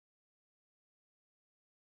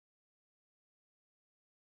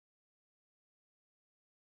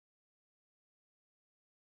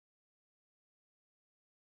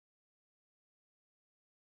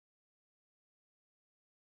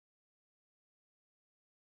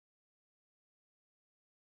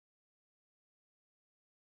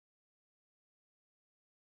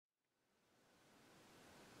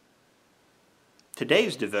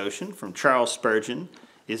Today's devotion from Charles Spurgeon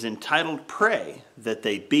is entitled, Pray That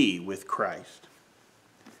They Be with Christ.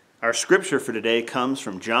 Our scripture for today comes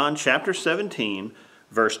from John chapter 17,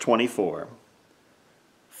 verse 24.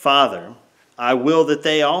 Father, I will that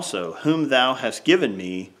they also, whom thou hast given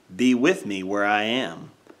me, be with me where I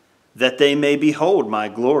am, that they may behold my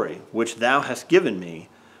glory, which thou hast given me,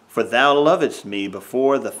 for thou lovedst me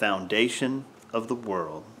before the foundation of the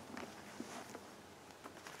world.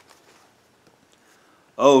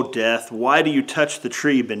 O death, why do you touch the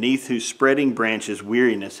tree beneath whose spreading branches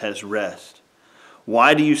weariness has rest?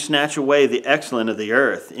 Why do you snatch away the excellent of the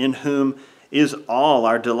earth, in whom is all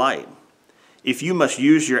our delight? If you must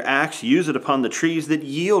use your axe, use it upon the trees that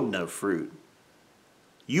yield no fruit.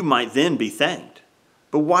 You might then be thanked.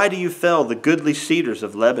 But why do you fell the goodly cedars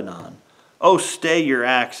of Lebanon? Oh, stay your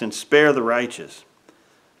axe and spare the righteous.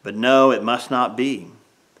 But no, it must not be.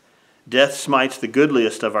 Death smites the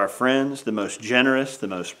goodliest of our friends, the most generous, the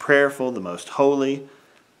most prayerful, the most holy,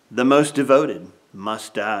 the most devoted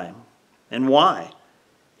must die. And why?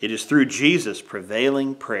 It is through Jesus'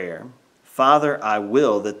 prevailing prayer. Father, I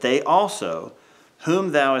will that they also,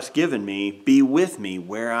 whom thou hast given me, be with me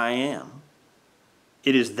where I am.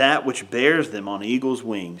 It is that which bears them on eagle's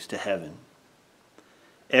wings to heaven.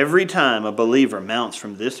 Every time a believer mounts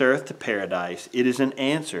from this earth to paradise, it is an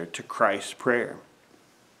answer to Christ's prayer.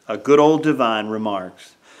 A good old divine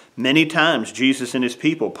remarks, many times Jesus and his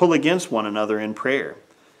people pull against one another in prayer.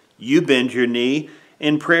 You bend your knee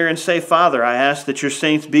in prayer and say, Father, I ask that your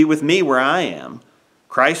saints be with me where I am.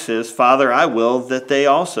 Christ says, Father, I will that they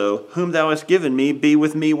also, whom thou hast given me, be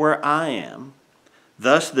with me where I am.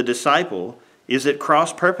 Thus the disciple is at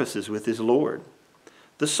cross purposes with his Lord.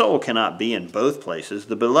 The soul cannot be in both places.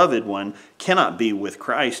 The beloved one cannot be with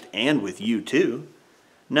Christ and with you too.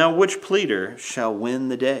 Now which pleader shall win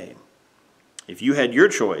the day? If you had your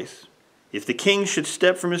choice, if the king should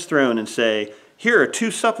step from his throne and say, Here are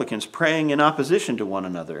two supplicants praying in opposition to one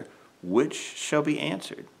another, which shall be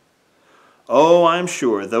answered? Oh, I am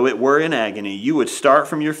sure, though it were in agony, you would start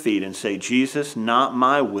from your feet and say, Jesus, not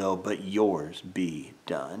my will, but yours be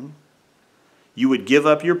done. You would give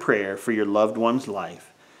up your prayer for your loved one's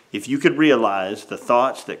life if you could realize the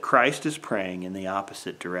thoughts that Christ is praying in the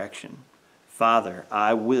opposite direction. Father,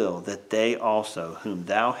 I will that they also, whom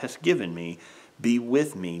thou hast given me, be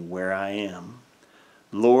with me where I am.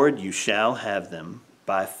 Lord, you shall have them.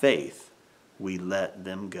 By faith we let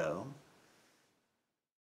them go.